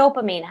getting our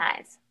dopamine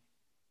highs.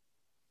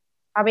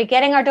 Are we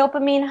getting our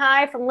dopamine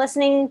high from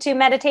listening to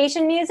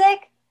meditation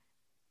music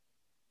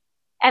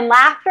and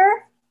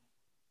laughter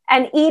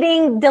and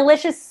eating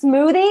delicious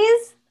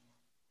smoothies?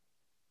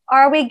 Or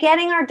are we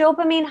getting our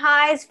dopamine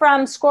highs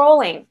from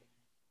scrolling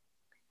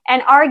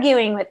and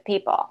arguing with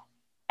people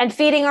and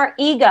feeding our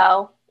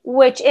ego,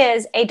 which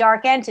is a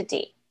dark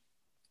entity?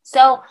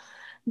 So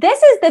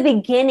this is the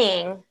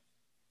beginning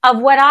of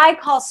what I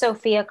call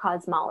Sophia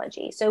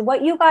cosmology. So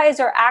what you guys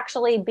are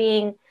actually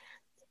being,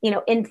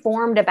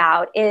 informed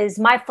about is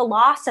my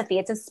philosophy.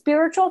 It's a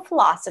spiritual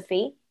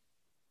philosophy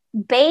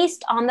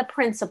based on the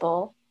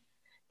principle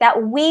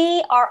that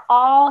we are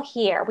all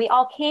here. We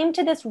all came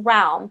to this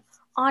realm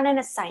on an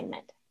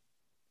assignment.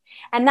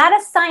 And that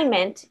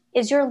assignment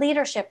is your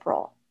leadership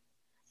role.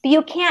 But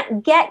you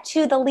can't get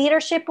to the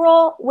leadership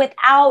role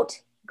without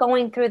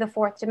going through the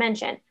fourth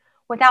dimension,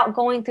 without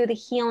going through the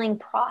healing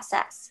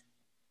process.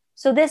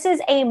 So this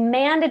is a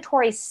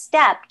mandatory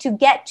step to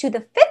get to the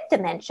fifth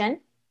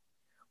dimension,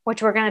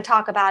 which we're going to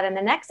talk about in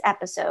the next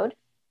episode.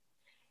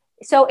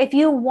 So if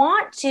you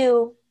want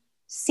to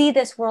see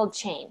this world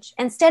change,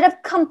 instead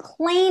of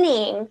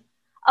complaining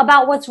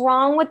about what's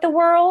wrong with the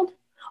world,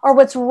 or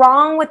what's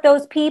wrong with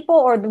those people,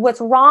 or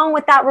what's wrong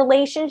with that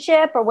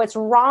relationship, or what's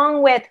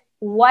wrong with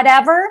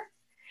whatever,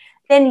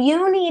 then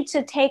you need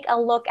to take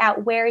a look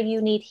at where you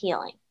need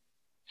healing.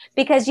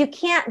 Because you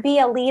can't be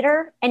a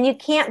leader and you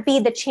can't be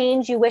the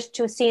change you wish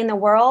to see in the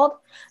world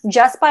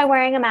just by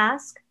wearing a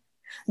mask,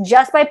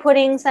 just by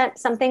putting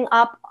something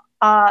up,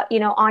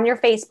 on your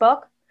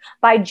Facebook,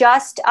 by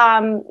just,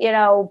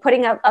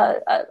 putting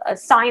a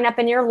sign up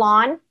in your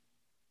lawn.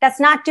 That's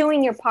not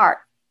doing your part.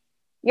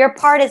 Your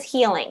part is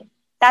healing.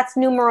 That's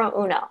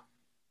numero uno.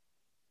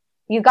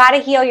 You got to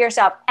heal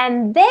yourself.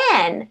 And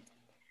then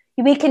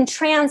we can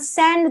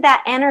transcend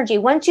that energy.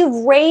 Once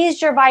you've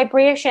raised your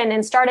vibration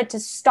and started to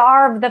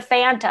starve the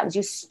phantoms,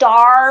 you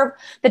starve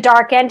the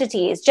dark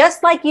entities.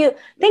 Just like you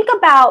think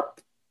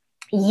about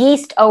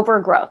yeast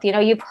overgrowth.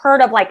 You've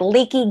heard of like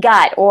leaky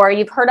gut, or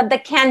you've heard of the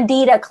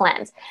Candida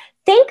cleanse.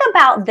 Think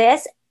about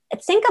this.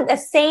 Think of the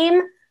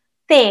same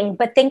thing,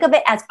 but think of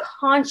it as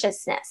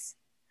consciousness.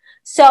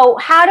 So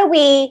how do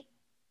we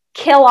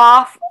kill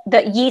off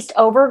the yeast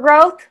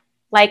overgrowth?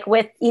 Like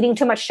with eating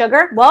too much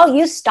sugar? Well,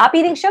 you stop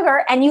eating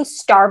sugar and you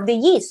starve the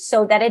yeast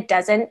so that it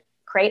doesn't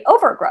create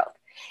overgrowth.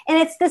 And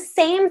it's the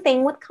same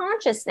thing with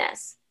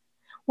consciousness.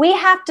 We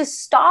have to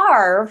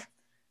starve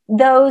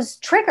those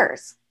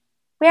triggers.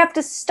 We have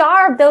to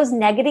starve those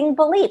negative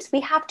beliefs.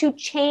 We have to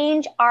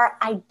change our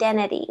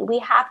identity. We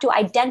have to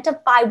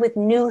identify with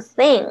new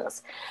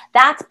things.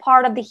 That's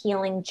part of the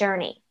healing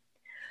journey.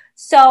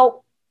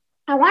 So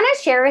I want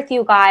to share with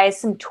you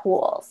guys some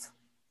tools.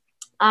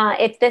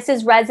 If this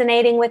is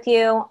resonating with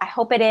you, I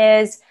hope it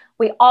is.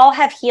 We all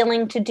have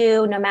healing to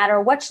do, no matter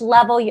which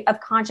level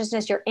of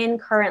consciousness you're in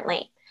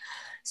currently.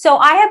 So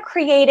I have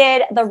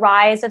created the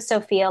Rise of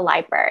Sophia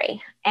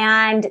Library,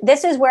 and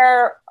this is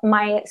where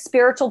my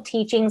spiritual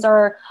teachings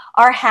are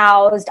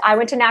housed. I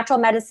went to natural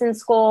medicine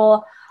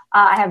school.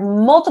 I have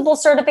multiple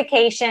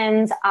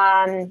certifications,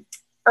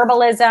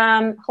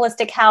 herbalism,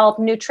 holistic health,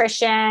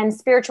 nutrition,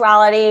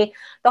 spirituality,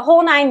 the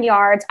whole 9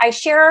 yards. I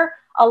share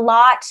a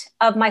lot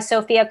of my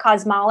Sophia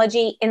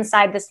cosmology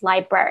inside this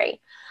library.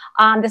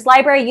 This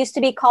library used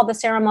to be called the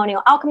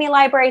Ceremonial Alchemy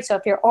Library. So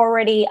if you're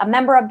already a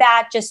member of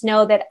that, just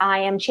know that I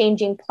am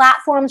changing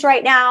platforms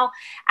right now.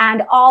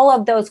 And all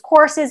of those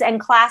courses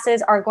and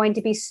classes are going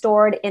to be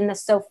stored in the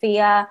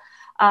Sophia,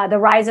 the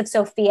Rise of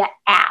Sophia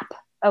app.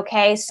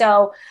 Okay,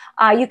 so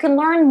you can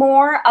learn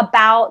more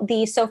about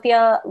the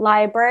Sophia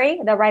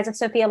Library, the Rise of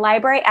Sophia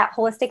Library at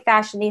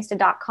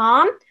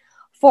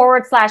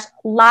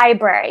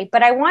holisticfashionista.com/library.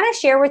 But I want to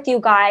share with you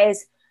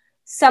guys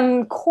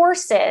some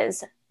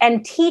courses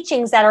and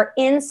teachings that are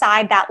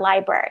inside that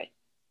library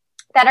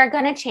that are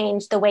going to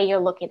change the way you're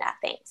looking at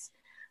things.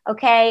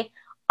 Okay.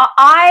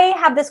 I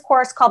have this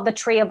course called The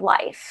Tree of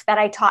Life that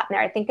I taught in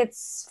there. I think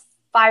it's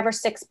 5 or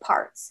 6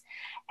 parts.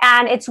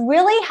 And it's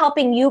really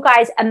helping you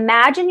guys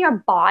imagine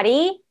your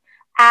body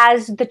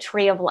as the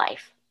tree of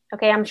life.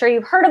 Okay. I'm sure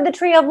you've heard of the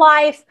tree of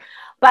life,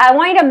 but I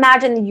want you to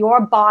imagine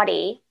your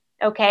body,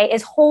 okay,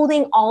 is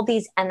holding all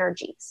these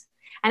energies.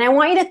 And I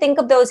want you to think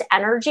of those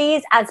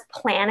energies as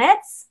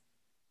planets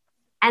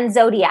and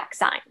zodiac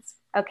signs.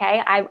 Okay.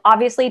 I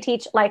obviously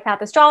teach life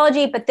path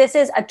astrology, but this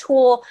is a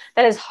tool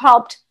that has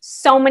helped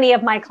so many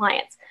of my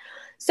clients.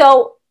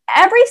 So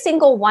every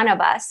single one of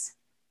us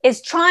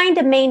is trying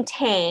to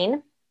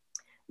maintain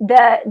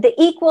the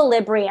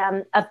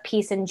equilibrium of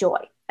peace and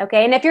joy.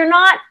 Okay. And if you're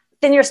not,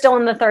 then you're still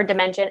in the third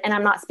dimension and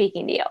I'm not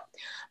speaking to you.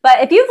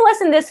 But if you've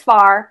listened this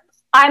far,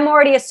 I'm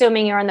already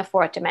assuming you're in the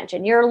fourth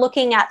dimension. You're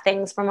looking at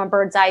things from a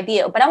bird's eye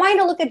view, but I want you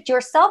to look at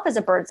yourself as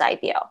a bird's eye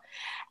view.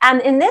 And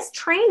in this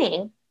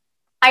training,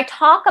 I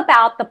talk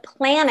about the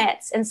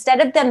planets, instead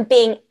of them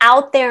being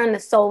out there in the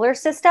solar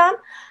system,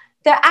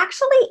 they're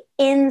actually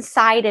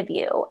inside of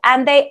you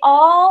and they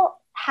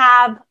all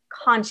have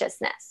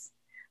consciousness.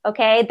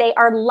 Okay. They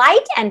are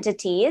light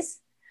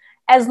entities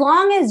as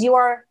long as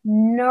you're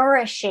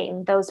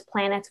nourishing those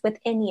planets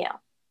within you.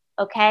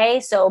 Okay,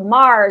 so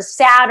Mars,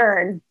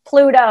 Saturn,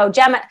 Pluto,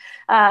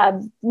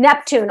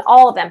 Neptune,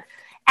 all of them.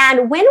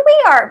 And when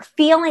we are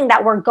feeling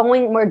that we're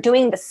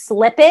doing the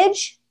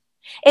slippage,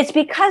 it's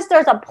because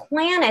there's a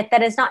planet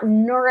that is not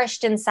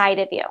nourished inside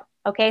of you.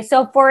 Okay.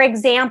 So for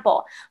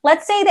example,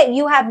 let's say that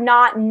you have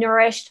not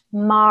nourished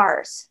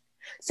Mars.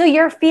 So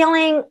you're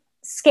feeling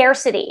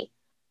scarcity,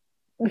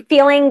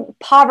 feeling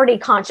poverty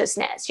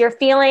consciousness. You're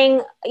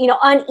feeling,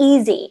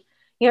 uneasy.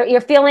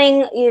 You're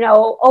feeling,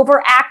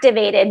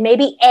 overactivated,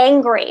 maybe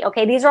angry.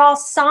 Okay. These are all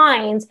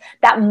signs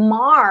that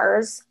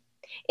Mars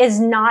is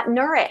not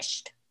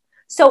nourished.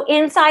 So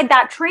inside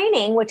that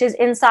training, which is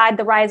inside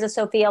the Rise of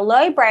Sophia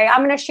library,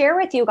 I'm going to share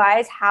with you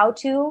guys how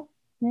to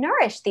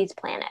nourish these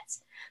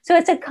planets. So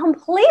it's a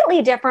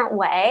completely different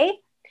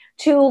way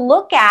to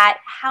look at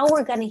how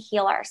we're going to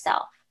heal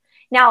ourselves.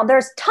 Now,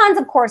 there's tons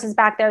of courses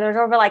back there. There's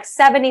over like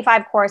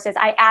 75 courses.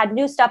 I add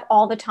new stuff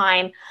all the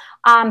time.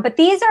 But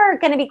these are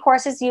going to be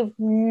courses you've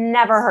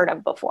never heard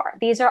of before.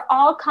 These are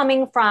all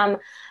coming from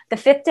the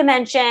fifth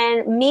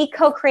dimension, me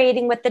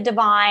co-creating with the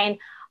divine.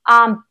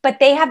 But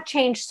they have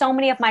changed so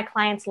many of my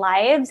clients'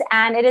 lives.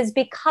 And it is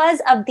because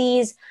of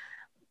these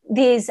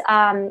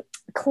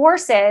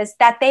courses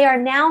that they are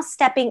now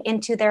stepping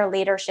into their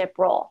leadership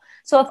role.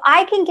 So if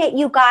I can get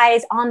you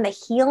guys on the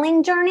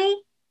healing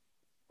journey,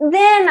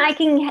 then I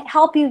can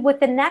help you with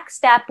the next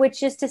step,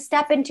 which is to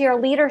step into your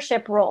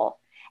leadership role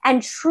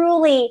and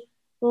truly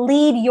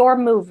lead your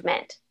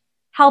movement,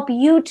 help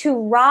you to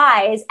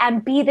rise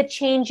and be the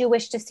change you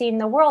wish to see in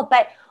the world.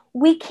 But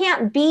we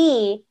can't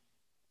be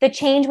the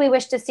change we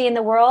wish to see in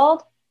the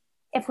world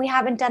if we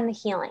haven't done the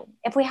healing,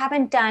 if we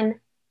haven't done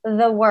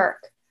the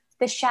work,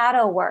 the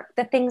shadow work,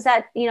 the things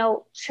that,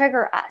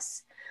 trigger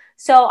us.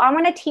 So I'm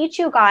going to teach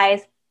you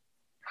guys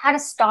how to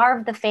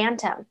starve the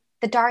phantom,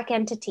 the dark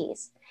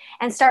entities,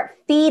 and start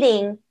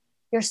feeding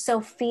your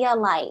Sophia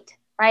light,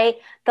 right?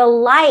 The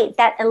light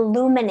that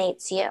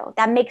illuminates you,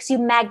 that makes you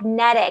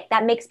magnetic,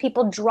 that makes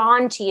people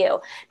drawn to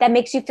you, that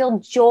makes you feel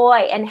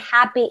joy and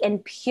happy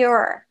and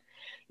pure.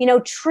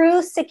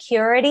 True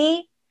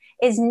security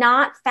is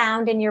not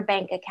found in your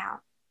bank account.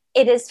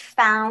 It is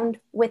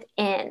found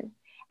within.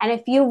 And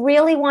if you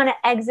really want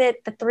to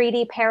exit the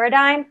 3D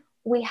paradigm,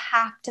 we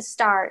have to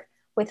start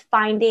with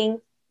finding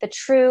the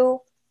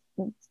true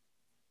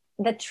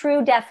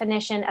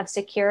definition of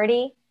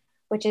security,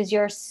 which is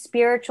your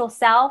spiritual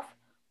self,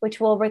 which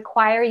will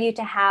require you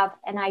to have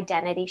an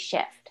identity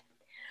shift.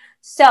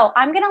 So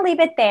I'm going to leave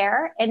it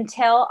there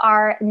until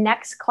our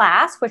next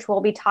class, which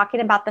we'll be talking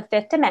about the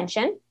fifth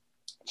dimension.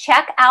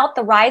 Check out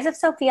the Rise of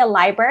Sophia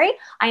library.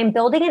 I am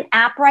building an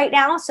app right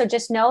now. So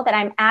just know that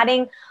I'm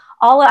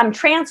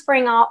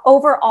transferring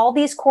over all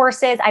these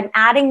courses. I'm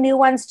adding new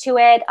ones to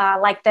it,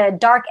 like the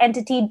Dark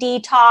Entity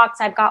Detox.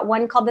 I've got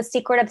one called The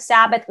Secret of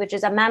Sabbath, which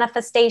is a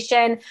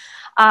manifestation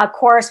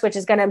course, which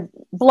is going to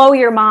blow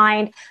your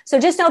mind. So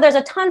just know there's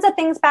a tons of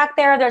things back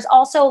there. There's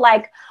also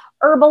like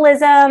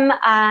herbalism,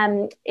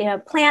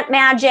 plant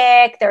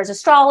magic, there's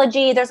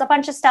astrology, there's a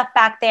bunch of stuff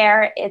back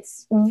there.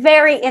 It's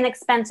very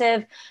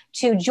inexpensive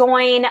to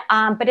join,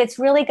 but it's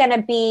really going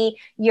to be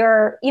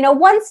your,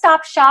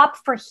 one-stop shop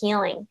for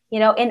healing,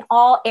 in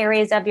all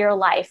areas of your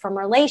life, from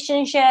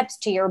relationships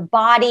to your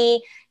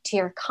body, to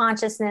your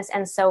consciousness,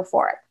 and so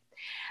forth.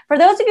 For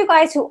those of you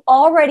guys who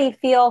already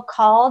feel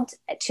called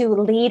to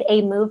lead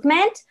a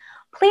movement,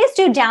 please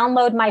do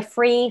download my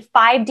free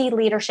 5D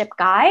leadership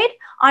guide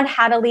on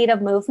how to lead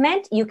a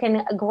movement. You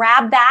can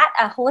grab that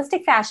at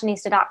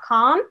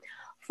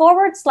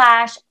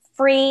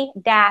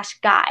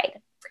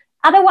holisticfashionista.com/free-guide.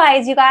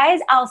 Otherwise, you guys,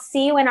 I'll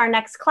see you in our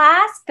next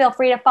class. Feel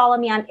free to follow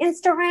me on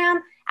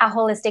Instagram at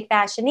Holistic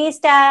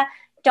Fashionista.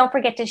 Don't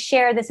forget to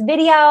share this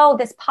video,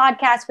 this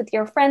podcast with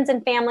your friends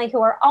and family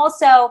who are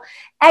also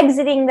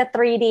exiting the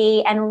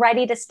 3D and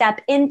ready to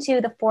step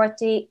into the fourth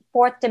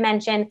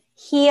dimension,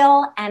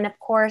 heal, and of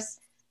course,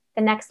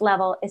 the next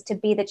level is to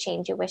be the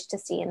change you wish to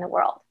see in the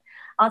world.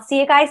 I'll see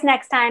you guys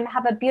next time.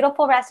 Have a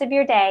beautiful rest of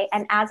your day.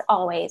 And as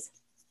always,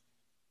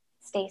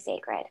 stay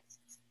sacred.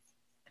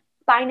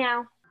 Bye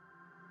now.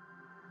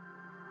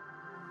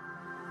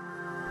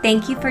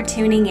 Thank you for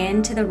tuning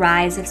in to the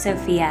Rise of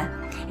Sophia.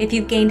 If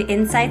you've gained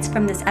insights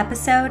from this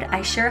episode,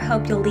 I sure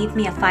hope you'll leave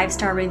me a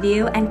 5-star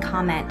review and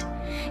comment.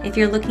 If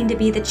you're looking to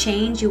be the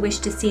change you wish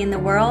to see in the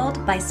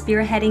world by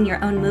spearheading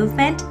your own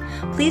movement,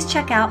 please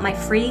check out my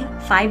free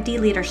 5D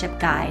leadership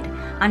guide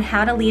on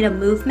how to lead a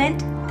movement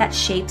that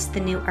shapes the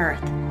new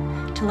earth.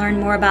 To learn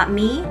more about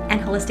me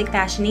and Holistic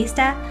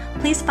Fashionista,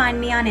 please find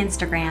me on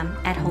Instagram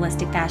at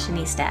Holistic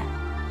Fashionista.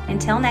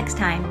 Until next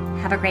time,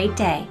 have a great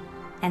day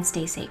and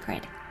stay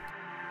sacred.